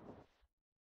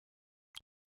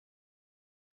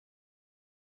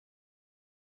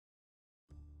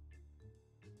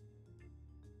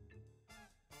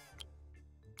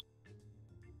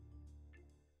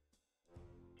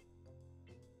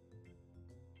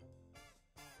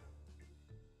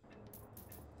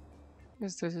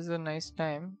 Yes, this is a nice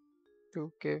time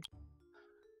to give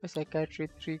a psychiatry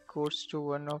 3 course to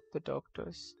one of the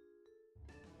doctors.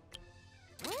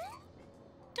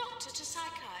 Doctor to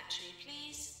psychiatry,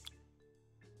 please.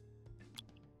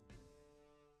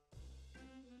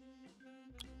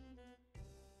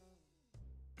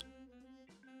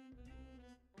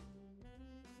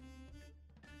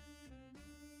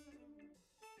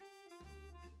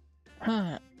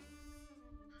 Huh.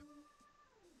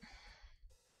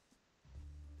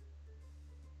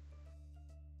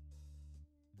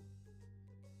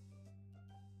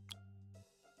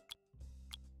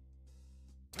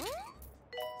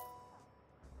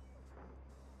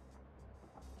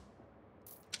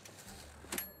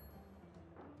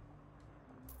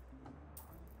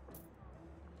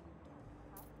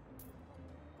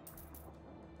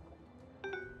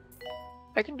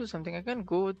 I can do something. I can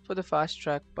go for the fast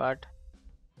track part.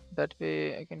 That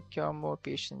way I can cure more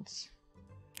patients.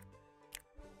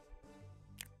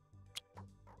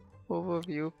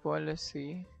 Overview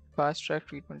policy. Fast track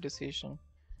treatment decision.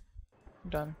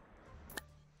 Done.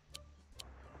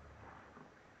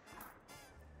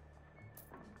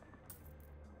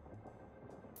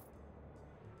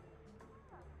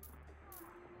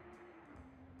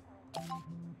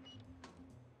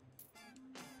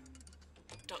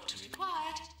 Doctor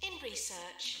required in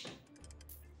research.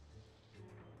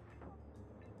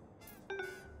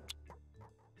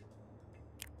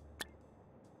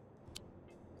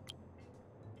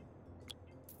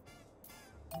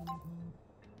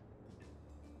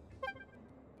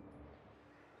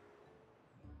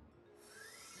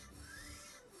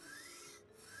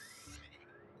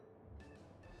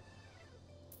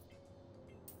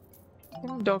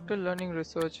 Doctor learning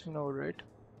research, no, right?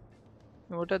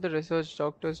 What are the research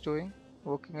doctors doing?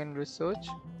 Working in research?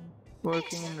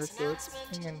 Working in Maintenance research, announcement.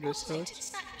 working in Automated research.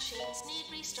 snack machines need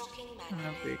restocking And a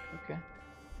manually. break, okay.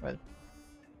 Well.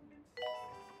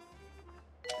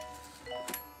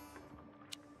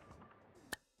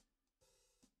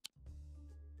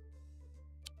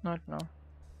 Not now.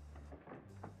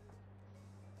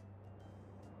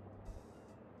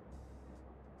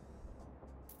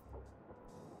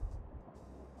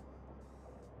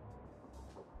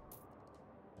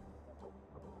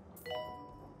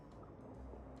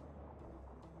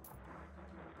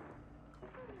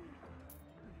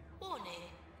 Warning.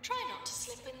 Try not to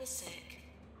slip in the sick.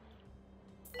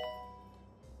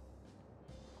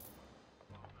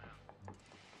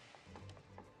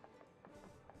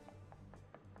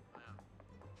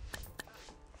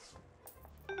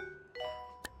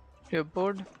 You're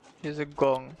bored? Here's a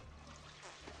gong.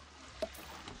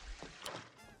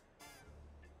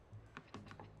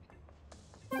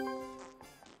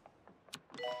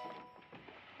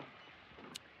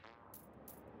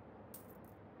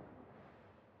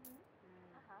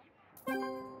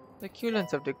 The queue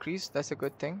lengths have decreased, that's a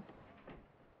good thing.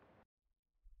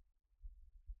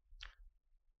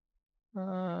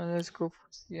 Let's go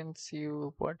see and see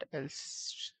what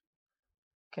else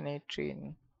can I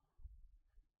train.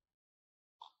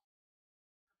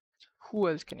 Who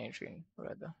else can I train,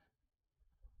 rather?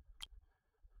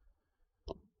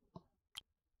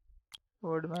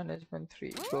 Word management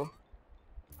 3, go.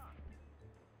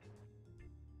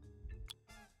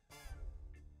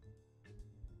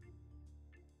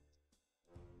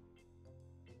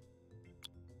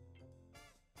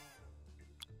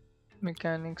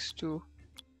 Mechanics 2,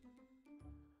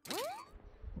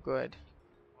 go ahead.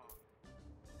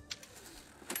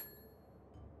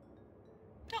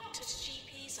 Doctor to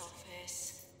GP's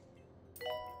office.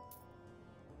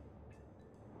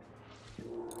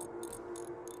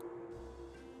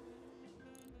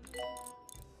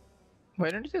 Why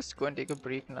don't you just go and take a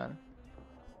break now?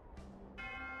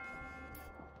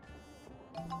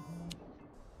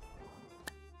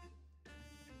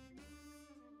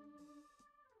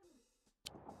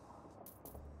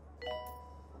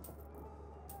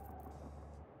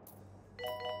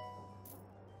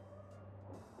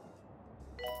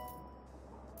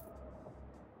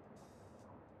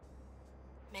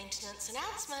 Maintenance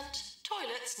announcement.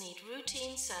 Toilets need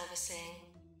routine servicing.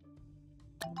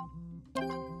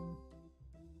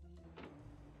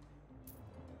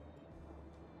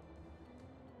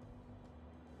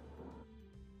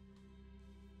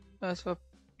 As for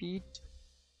Pete,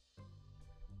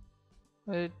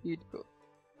 where did Pete go?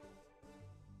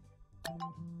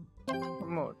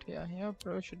 Promote, yeah,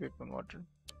 probably should be promoted.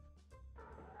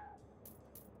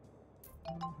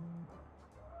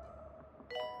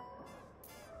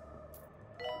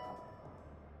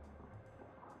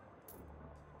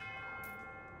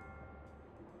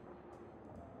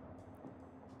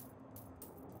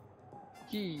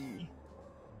 Key.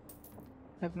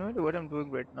 I have no idea what I'm doing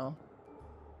right now.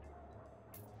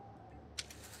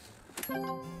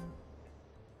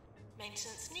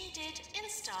 Maintenance needed in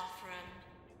staff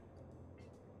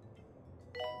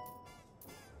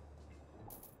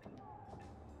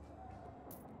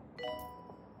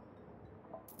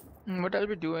room. What I'll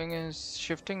be doing is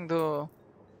shifting the.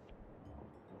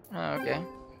 Okay.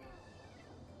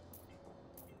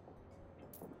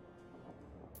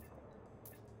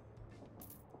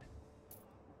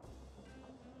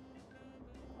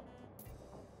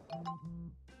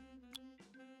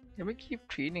 Let me keep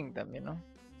treating them, you know.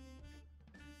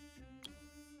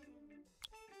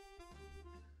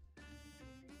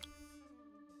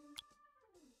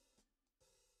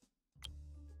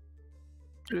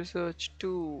 Research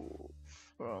 2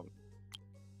 from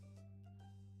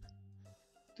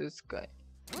this guy.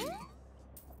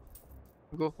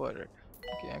 Go for it.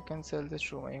 Okay, I can sell this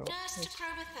through my home. Nurse to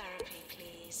chromotherapy,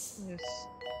 please. Yes.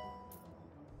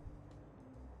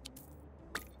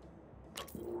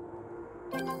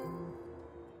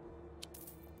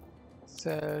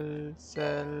 Sell,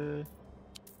 sell,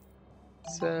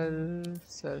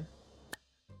 sell.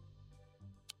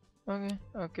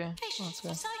 Okay. Patients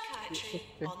for psychiatry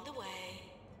Okay. on the way.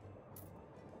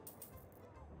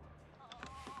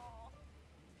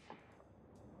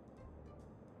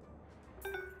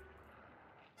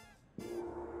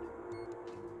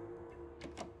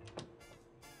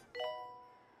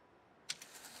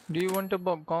 Do you want a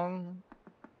gong?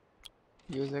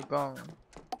 Use a gong.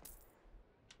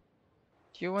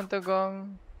 Do you want a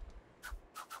gong?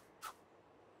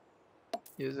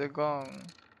 Use a gong.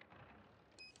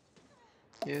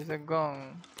 Use a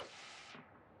gong.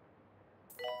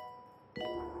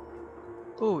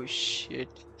 Oh shit,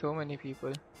 so many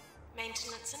people.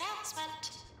 Maintenance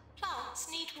announcement. Plants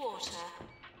need water.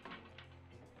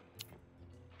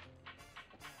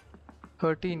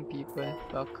 13 people.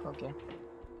 Fuck, okay.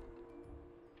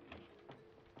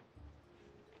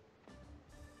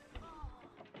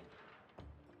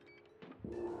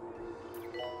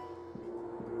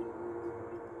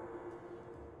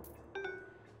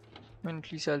 And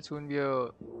at least I'll soon be a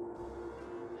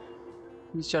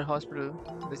 3-star hospital.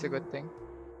 That's a good thing.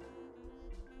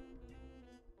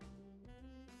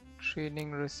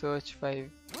 Training research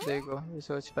 5. There you go,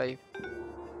 research 5.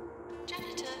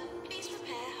 Janitor, please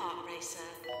repair heart racer.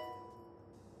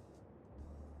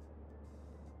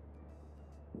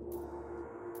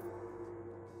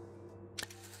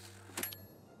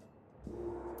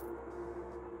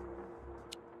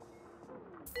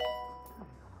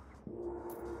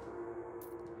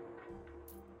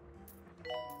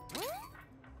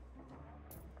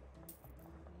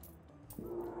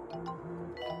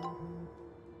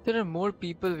 There are more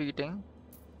people waiting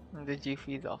in the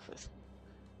GFE's office.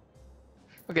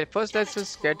 Okay, first let's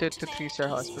just get it to 3-star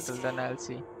hospital, then I'll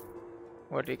see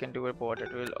what we can do about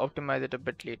it. We'll optimize it a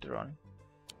bit later on.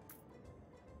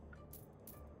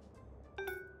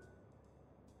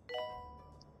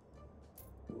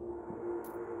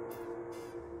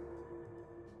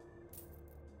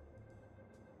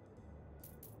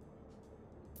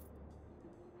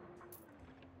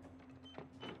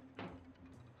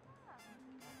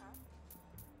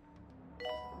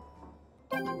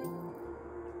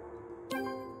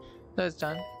 That's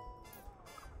done.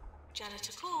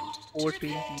 Janitor called to 14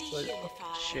 repair people. Oh,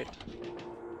 dehumidifier. shit.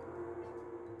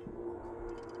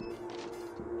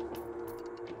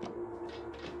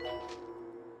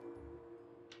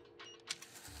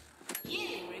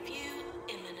 Yearly review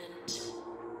imminent.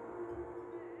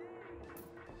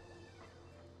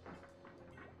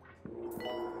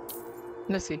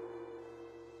 Let's see.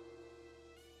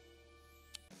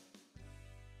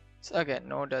 Again,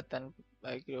 no death and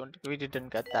like we didn't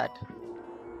get that.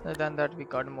 Other than that, we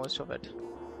got most of it.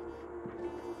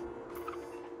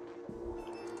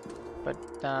 But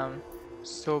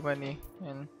so many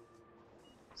in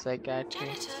psychiatry.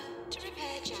 Janitor to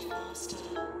repair Jam Master.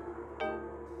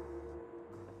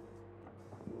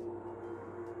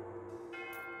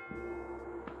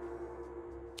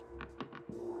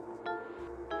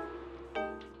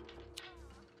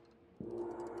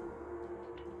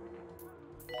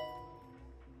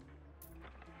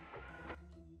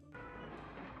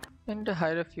 And to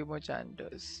hire a few more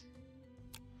janitors.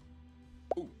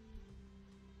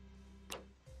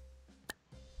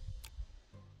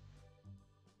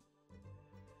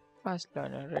 Fast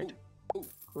learner, right?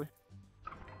 Cool.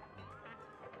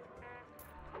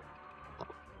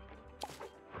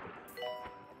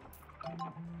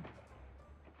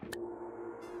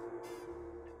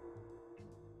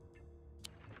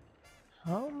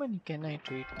 How many can I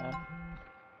treat now?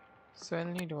 So I'll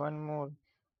need one more.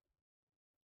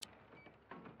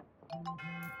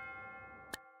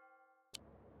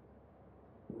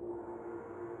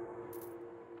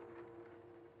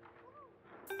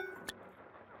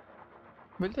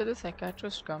 Will the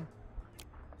psychiatrist come?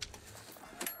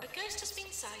 A ghost has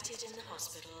been sighted in the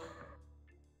hospital.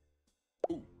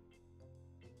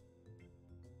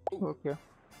 Okay.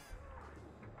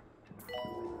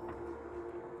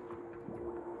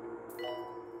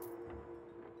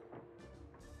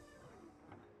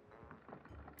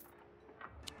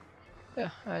 Yeah,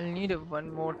 I'll need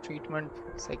one more treatment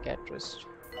psychiatrist.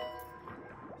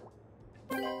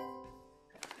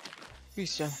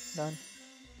 Peace, done.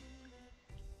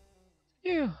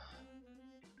 Yeah.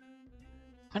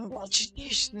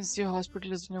 Congratulations, your hospital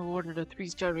has been awarded a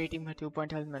 3-star rating by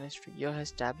 2-Point Health Ministry. You have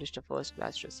established a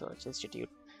first-class research institute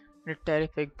and a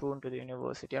terrific boon to the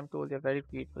university. I'm told you're very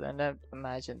grateful, and I've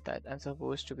imagined that I'm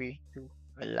supposed to be too.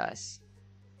 Alas,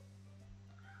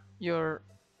 you're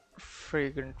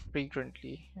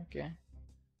frequently, okay.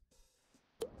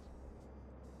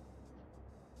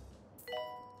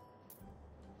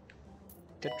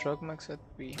 The drug mix at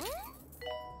 3.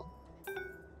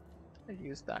 I'll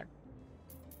use that.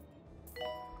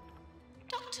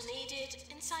 Doctor needed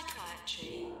in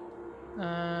psychiatry.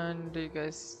 And you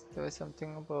guys, there was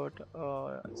something about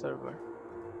server.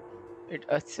 It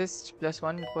assists plus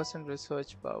 1%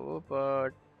 research power,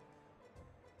 but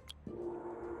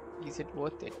is it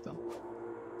worth it though?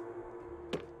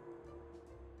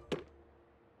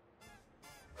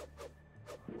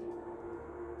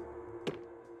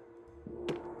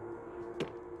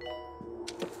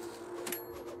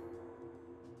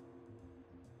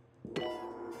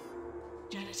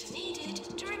 Janitor needed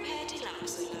to repair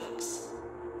Deluxolux.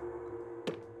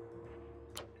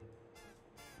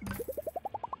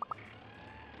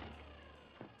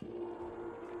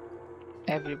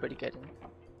 Everybody get in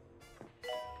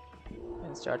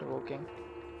and start working.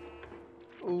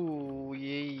 Ooh,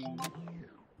 yay!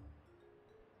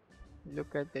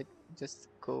 Look at that, just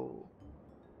go.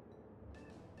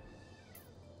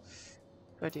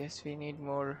 But yes, we need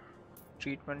more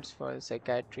treatments for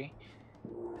psychiatry.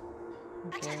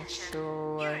 Okay, Attention,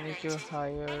 so I need to urinating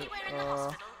hire anywhere in the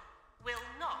hospital will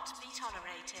not be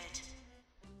tolerated.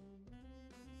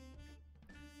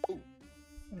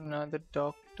 another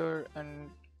doctor and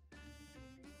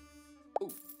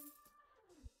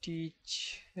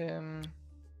teach him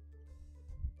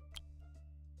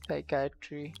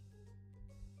psychiatry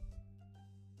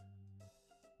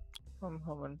from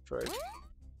Human Freud.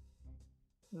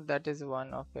 That is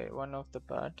one of it, one of the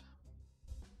part.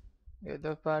 The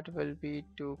other part will be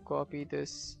to copy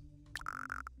this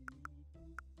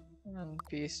and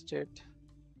paste it.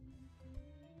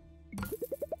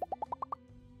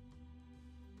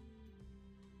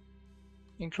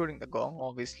 Including the gong,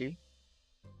 obviously.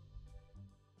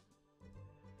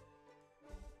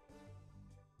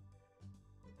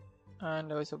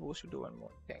 And I was supposed to do one more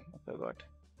thing, I forgot.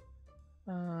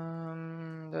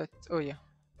 That's, oh yeah.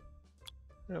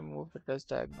 Remove it as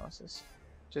diagnosis.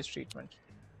 Just treatment.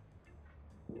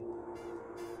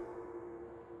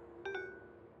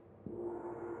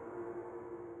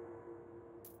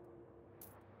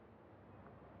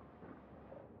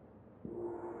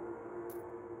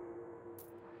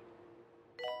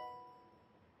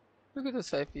 Look at those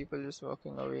 5 people just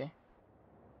walking away.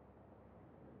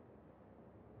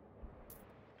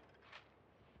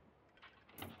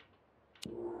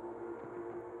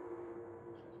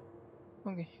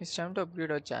 Okay, it's time to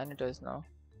upgrade our janitors now.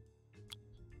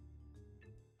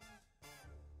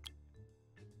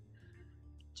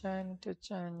 Janitor.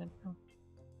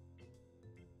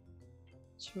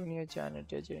 Junior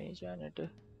janitor.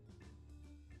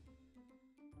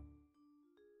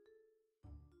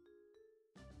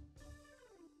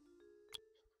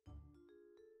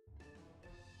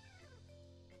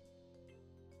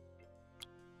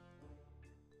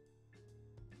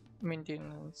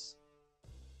 Maintenance.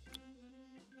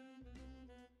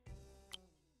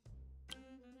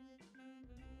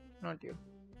 Not you.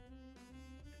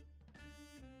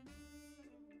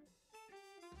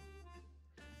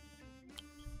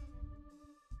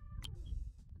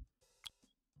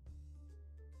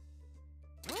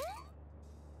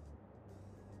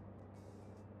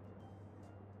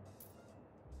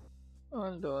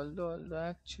 Although,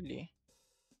 actually,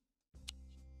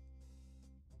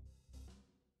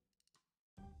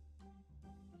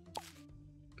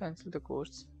 cancel the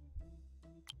course.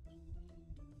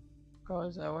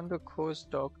 Cause I want the course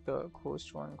doctor,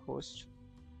 course 1, course.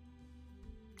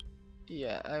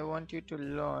 Yeah, I want you to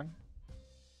learn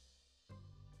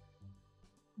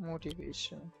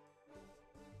motivation.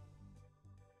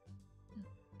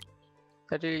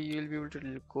 That way you'll be able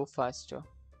to go faster.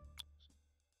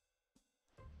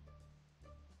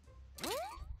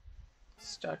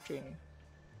 Start training.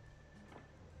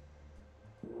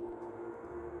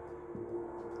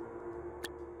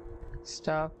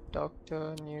 Staff,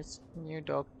 doctor, new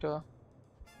doctor,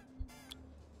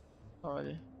 all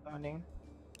learning.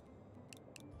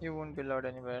 You won't be allowed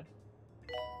anywhere.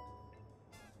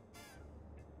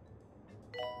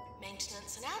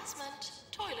 Maintenance announcement.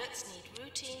 Toilets need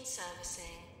routine servicing.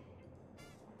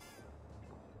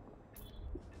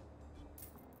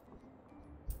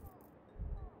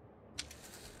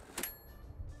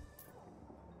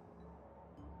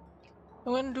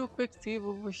 I'm gonna do a quick save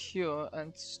over here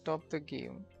and stop the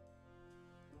game.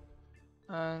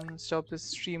 And stop the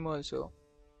stream also.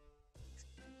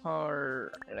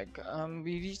 Or like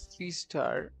we reached 3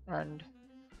 star and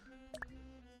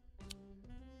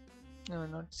no,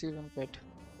 not save and pet.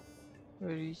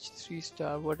 We reached 3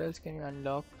 star. What else can you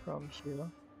unlock from here?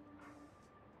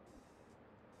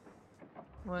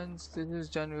 Once this is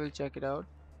done, we'll check it out.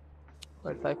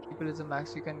 But 5 people is the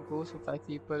max you can go, so 5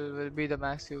 people will be the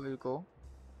max you will go.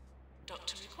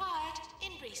 Doctor required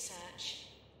in research.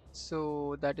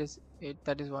 So that is it.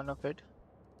 That is one of it.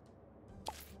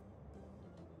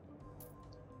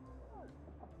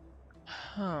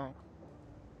 Huh.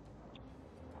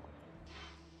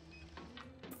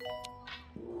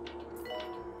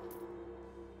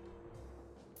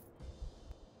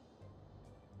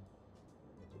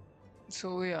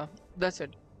 So yeah, that's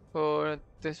it. For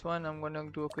this one, I'm gonna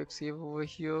do a quick save over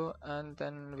here and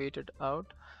then wait it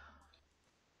out.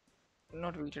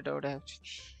 Not wait it out actually,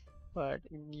 but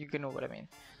you can know what I mean.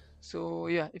 So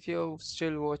yeah, if you're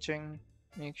still watching,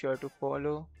 make sure to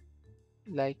follow,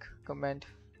 like, comment,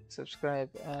 subscribe,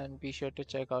 and be sure to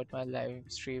check out my live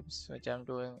streams, which I'm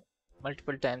doing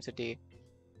multiple times a day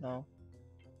now.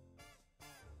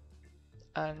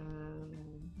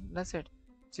 And that's it.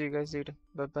 See you guys later.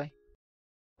 Bye bye.